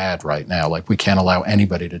so bad right now. Like we can't allow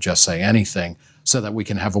anybody to just say anything so that we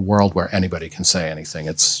can have a world where anybody can say anything.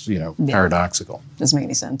 It's, paradoxical. Doesn't make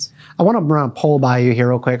any sense. I want to run a poll by you here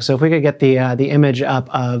real quick. So if we could get the image up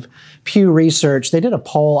of Pew Research. They did a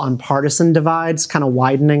poll on partisan divides, kind of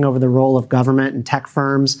widening over the role of government and tech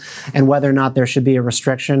firms and whether or not there should be a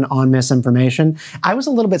restriction on misinformation. I was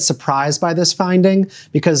a little bit surprised by this finding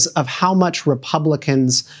because of how much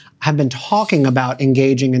Republicans have been talking about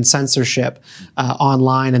engaging in censorship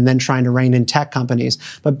online and then trying to rein in tech companies.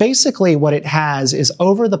 But basically what it has is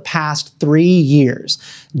over the past 3 years,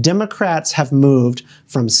 Democrats have moved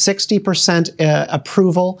from 60%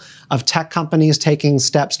 approval of tech companies taking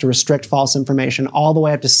steps to restrict false information all the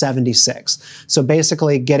way up to 76. So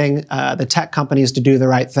basically getting the tech companies to do the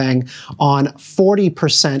right thing on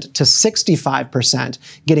 40% to 65%,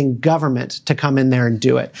 getting government to come in there and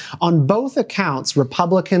do it. On both accounts,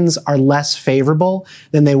 Republicans are less favorable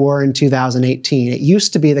than they were in 2018. It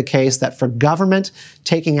used to be the case that for government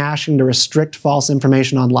taking action to restrict false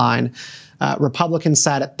information online, Republicans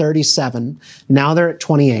sat at 37. Now they're at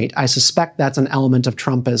 28. I suspect that's an element of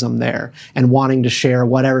Trumpism there and wanting to share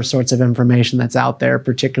whatever sorts of information that's out there,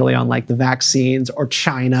 particularly on like the vaccines or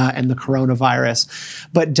China and the coronavirus.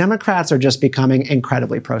 But Democrats are just becoming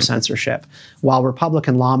incredibly pro-censorship, while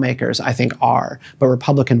Republican lawmakers, I think, are, but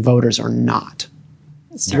Republican voters are not.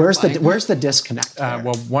 Where's the disconnect there?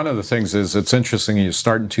 Well, one of the things is it's interesting you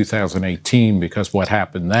start in 2018 because what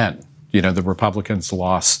happened then? The Republicans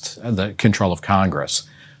lost the control of Congress,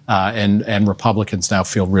 and Republicans now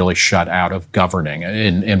feel really shut out of governing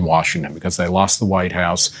in Washington because they lost the White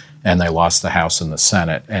House and they lost the House and the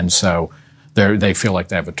Senate. And so they feel like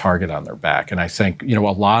they have a target on their back. And I think, a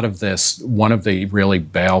lot of this, one of the really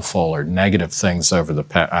baleful or negative things over the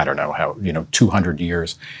past, 200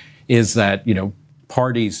 years is that,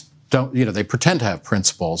 parties don't, they pretend to have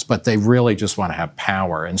principles, but they really just want to have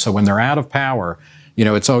power. And so when they're out of power,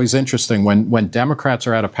 it's always interesting when Democrats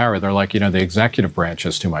are out of power, they're like, the executive branch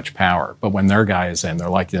has too much power. But when their guy is in, they're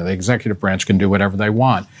like, the executive branch can do whatever they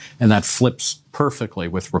want. And that flips perfectly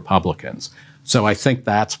with Republicans. So I think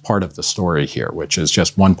that's part of the story here, which is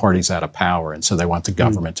just one party's out of power. And so they want the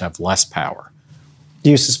government to have less power. Do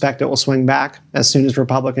you suspect it will swing back as soon as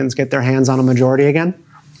Republicans get their hands on a majority again?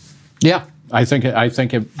 Yeah. I think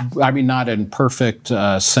it, not in perfect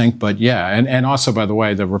sync, but yeah. And also, by the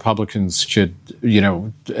way, the Republicans should,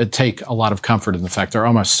 take a lot of comfort in the fact they're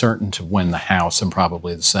almost certain to win the House and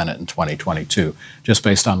probably the Senate in 2022, just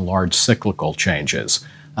based on large cyclical changes.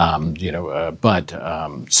 So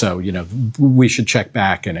we should check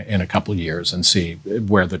back in a couple of years and see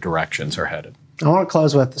where the directions are headed. I want to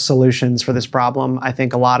close with solutions for this problem. I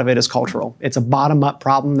think a lot of it is cultural. It's a bottom-up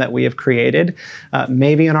problem that we have created,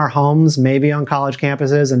 maybe in our homes, maybe on college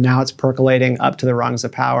campuses, and now it's percolating up to the rungs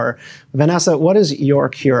of power. Vanessa, what is your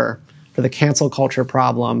cure for the cancel culture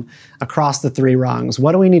problem across the 3 rungs?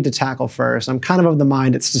 What do we need to tackle first? I'm kind of the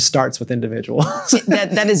mind it just starts with individuals.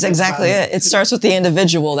 that is exactly it. It starts with the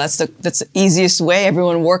individual. That's the easiest way.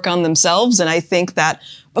 Everyone work on themselves. And I think that,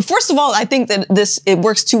 but first of all, I think that it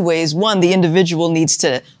works 2 ways. One, the individual needs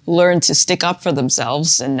to learn to stick up for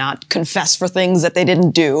themselves and not confess for things that they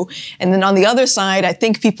didn't do. And then on the other side, I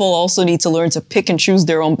think people also need to learn to pick and choose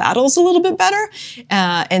their own battles a little bit better,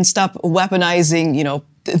 and stop weaponizing,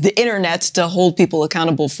 the internet to hold people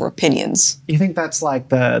accountable for opinions. You think that's like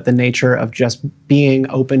the nature of just being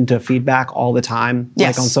open to feedback all the time,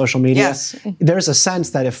 Yes. like on social media? Yes. There's a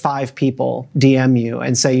sense that if 5 people DM you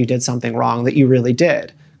and say you did something wrong, that you really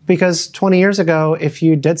did. Because 20 years ago, if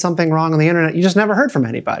you did something wrong on the internet, you just never heard from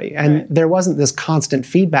anybody. And there wasn't this constant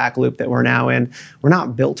feedback loop that we're now in. We're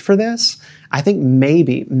not built for this. I think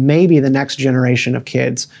maybe the next generation of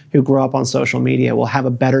kids who grow up on social media will have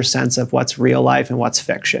a better sense of what's real life and what's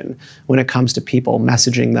fiction when it comes to people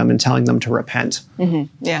messaging them and telling them to repent.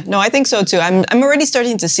 Mm-hmm. Yeah, no, I think so too. I'm already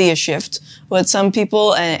starting to see a shift with some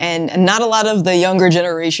people, and not a lot of the younger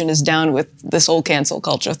generation is down with this whole cancel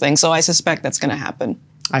culture thing. So I suspect that's going to happen.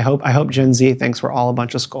 I hope Gen Z thinks we're all a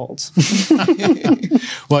bunch of scolds.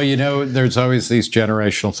 Well, you know, there's always these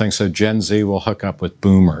generational things. So Gen Z will hook up with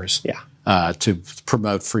boomers to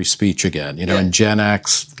promote free speech again. You know, and Gen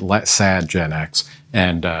X, sad Gen X,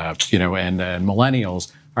 and you know, and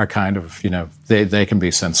millennials are kind of, you know, they can be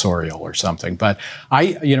censorial or something. But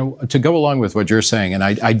you know, to go along with what you're saying, and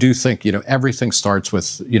I do think, you know, everything starts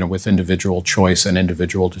with, you know, with individual choice and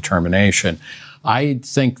individual determination. I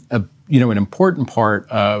think, you know, an important part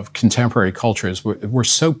of contemporary culture is we're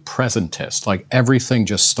so presentist, like everything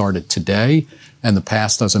just started today and the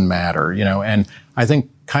past doesn't matter, you know, and I think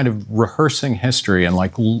kind of rehearsing history and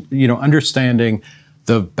like, you know, understanding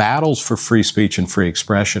the battles for free speech and free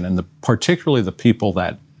expression and particularly the people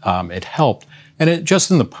that it helped. And just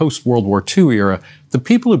in the post-World War II era, the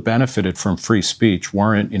people who benefited from free speech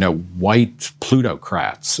weren't, you know, white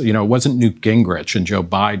plutocrats. You know, it wasn't Newt Gingrich and Joe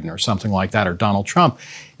Biden or something like that, or Donald Trump.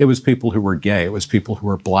 It was people who were gay. It was people who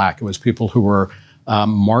were black. It was people who were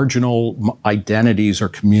marginal identities or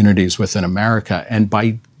communities within America. And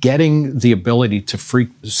by getting the ability to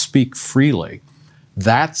speak freely,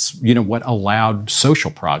 that's, you know, what allowed social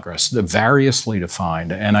progress, variously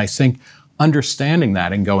defined. And I think understanding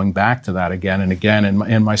that and going back to that again and again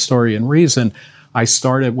in my Story and Reason, I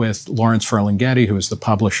started with Lawrence Ferlinghetti, who is the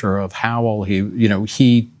publisher of Howl.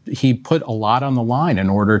 He put a lot on the line in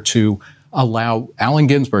order to allow Allen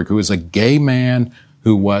Ginsberg, who is a gay man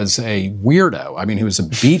who was a weirdo. I mean, he was a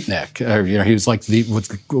beatnik. You know, he was like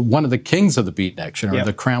one of the kings of the beatniks. You know,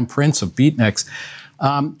 the crown prince of beatniks.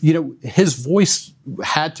 You know, his voice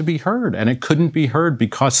had to be heard, and it couldn't be heard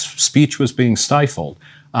because speech was being stifled.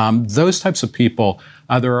 Those types of people,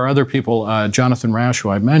 there are other people, Jonathan Rauch, who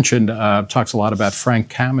I mentioned, talks a lot about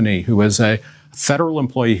Frank Kameny, who was a federal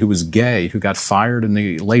employee who was gay, who got fired in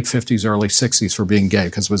the late 50s, early 60s for being gay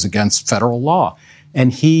because it was against federal law.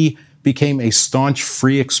 And he became a staunch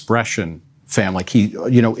free expression fan. Like he,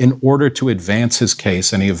 you know, in order to advance his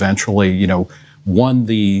case, and he eventually, you know, won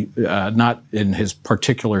the, not in his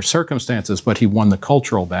particular circumstances, but he won the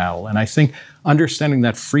cultural battle. And I think understanding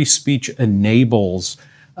that free speech enables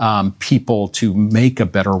people to make a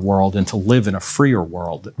better world and to live in a freer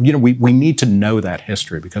world. You know, we need to know that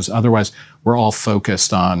history because otherwise we're all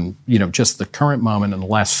focused on, you know, just the current moment and the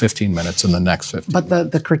last 15 minutes and the next 15 minutes.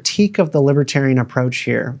 But the critique of the libertarian approach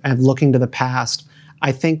here and looking to the past,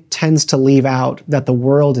 I think tends to leave out that the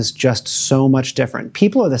world is just so much different.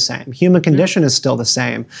 People are the same. Human condition is still the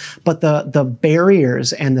same. But the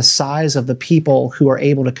barriers and the size of the people who are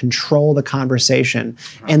able to control the conversation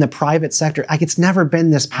and the private sector, like it's never been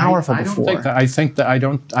this powerful before. I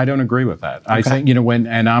don't agree with that. Okay. I think, you know,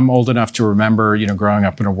 and I'm old enough to remember, you know, growing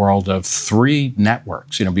up in a world of 3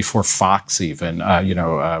 networks, you know, before Fox even, you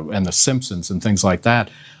know, and The Simpsons and things like that.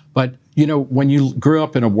 But, you know, when you grew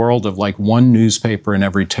up in a world of like 1 newspaper in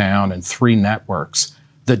every town and 3 networks,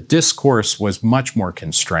 the discourse was much more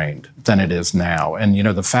constrained than it is now. And, you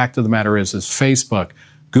know, the fact of the matter is Facebook,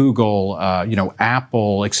 Google, you know,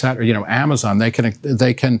 Apple, et cetera, you know, Amazon, they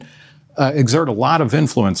can exert a lot of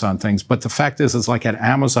influence on things. But the fact is like at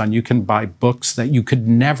Amazon, you can buy books that you could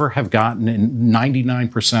never have gotten in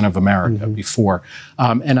 99% of America before.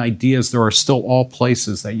 And ideas, there are still all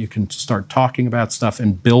places that you can start talking about stuff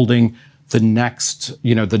and building the next,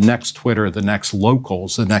 you know, the next Twitter, the next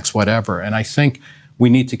Locals, the next whatever. And I think we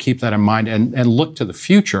need to keep that in mind and look to the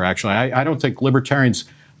future, actually. I don't think libertarians,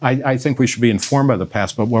 I think we should be informed by the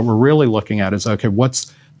past, but what we're really looking at is, okay,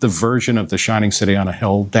 what's the version of the shining city on a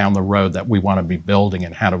hill down the road that we want to be building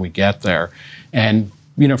and how do we get there? And,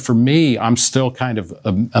 you know, for me, I'm still kind of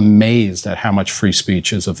amazed at how much free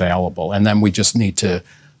speech is available. And then we just need to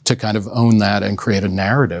kind of own that and create a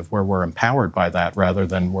narrative where we're empowered by that rather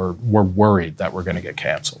than we're worried that we're going to get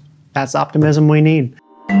canceled. That's optimism we need.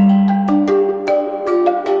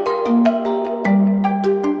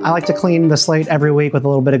 I like to clean the slate every week with a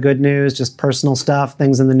little bit of good news, just personal stuff,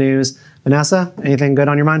 things in the news. Vanessa, anything good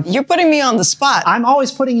on your mind? You're putting me on the spot. I'm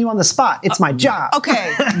always putting you on the spot. It's my job.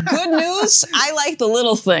 Okay, good news. I like the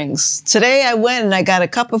little things. Today I went and I got a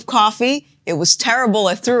cup of coffee. It was terrible.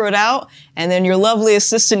 I threw it out. And then your lovely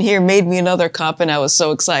assistant here made me another cup, and I was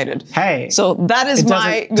so excited. Hey. So that is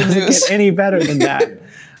my good doesn't news. get any better than that.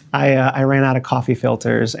 I ran out of coffee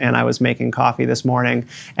filters, and I was making coffee this morning,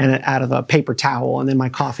 and out of a paper towel, and then my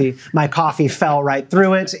coffee fell right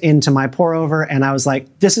through it into my pour over, and I was like,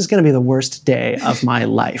 "This is going to be the worst day of my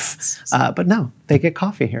life." But no, they get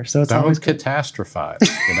coffee here, so it's always good. Catastrophize.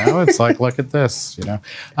 It's like, look at this.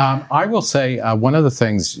 I will say one of the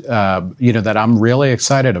things that I'm really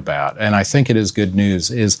excited about, and I think it is good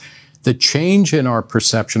news, is the change in our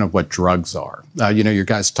perception of what drugs are. You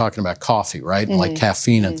guys talking about coffee, right? And like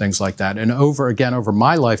caffeine and things like that. And over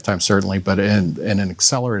my lifetime, certainly, but in an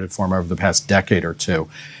accelerated form over the past decade or two,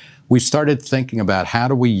 we started thinking about how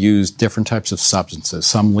do we use different types of substances,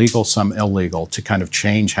 some legal, some illegal, to kind of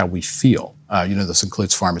change how we feel. This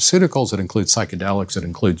includes pharmaceuticals, it includes psychedelics, it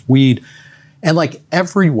includes weed. And like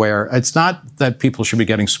everywhere, it's not that people should be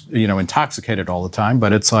getting, intoxicated all the time,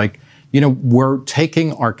 but it's like, we're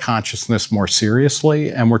taking our consciousness more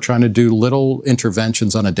seriously, and we're trying to do little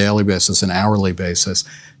interventions on a daily basis, an hourly basis,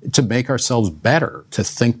 to make ourselves better, to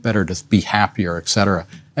think better, to be happier, et cetera.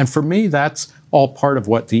 And for me, that's all part of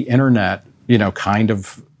what the internet, kind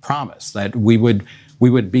of promised, that we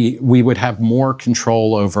would have more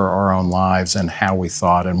control over our own lives and how we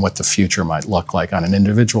thought and what the future might look like on an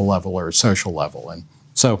individual level or a social level. And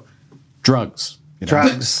so, drugs.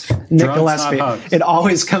 Drugs. Nick Gillespie. It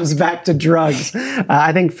always comes back to drugs.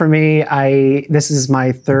 I think for me, this is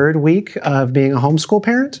my third week of being a homeschool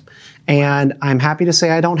parent, and I'm happy to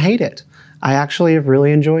say I don't hate it. I actually have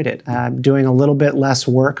really enjoyed it. Doing a little bit less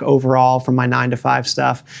work overall from my 9-to-5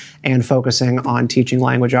 stuff and focusing on teaching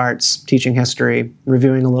language arts, teaching history,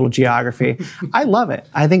 reviewing a little geography. I love it.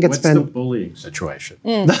 I think it's been... What's the bullying situation?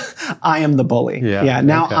 I am the bully. Yeah.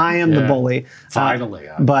 Now okay. I am the bully. Finally.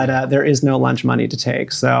 But there is no lunch money to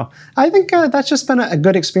take. So I think that's just been a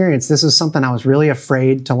good experience. This is something I was really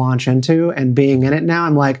afraid to launch into, and being in it now,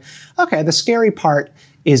 I'm like, okay, the scary part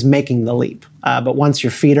is making the leap. But once your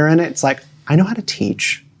feet are in it, it's like, I know how to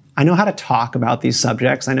teach. I know how to talk about these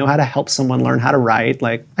subjects. I know how to help someone learn how to write.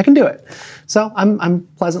 Like, I can do it. So I'm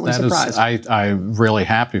pleasantly surprised. I'm really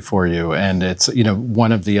happy for you. And it's,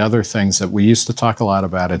 one of the other things that we used to talk a lot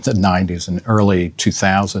about in the 90s and early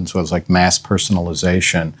 2000s was like mass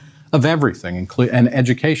personalization of everything, and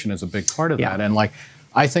education is a big part of that. And like,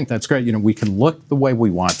 I think that's great. We can look the way we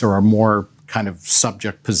want. There are more kind of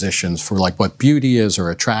subject positions for like what beauty is or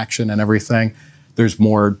attraction and everything. There's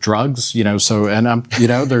more drugs,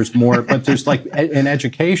 there's more, but there's like in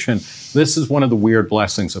education, this is one of the weird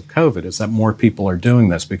blessings of COVID, is that more people are doing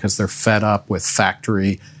this because they're fed up with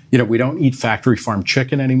factory, we don't eat factory farmed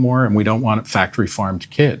chicken anymore, and we don't want factory farmed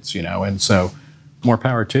kids, and so more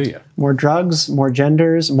power to you. More drugs, more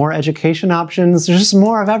genders, more education options. There's just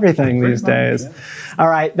more of everything these days. Yeah. All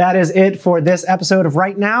right, that is it for this episode of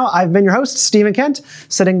Right Now. I've been your host, Stephen Kent,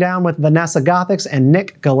 sitting down with Vanessa Gothics and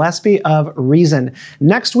Nick Gillespie of Reason.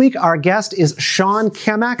 Next week, our guest is Sean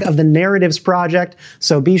Kemak of the Narratives Project.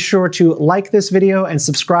 So be sure to like this video and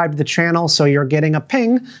subscribe to the channel so you're getting a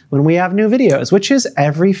ping when we have new videos, which is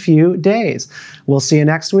every few days. We'll see you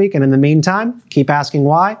next week. And in the meantime, keep asking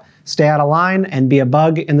why, stay out of line, and be a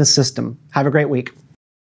bug in the system. Have a great week.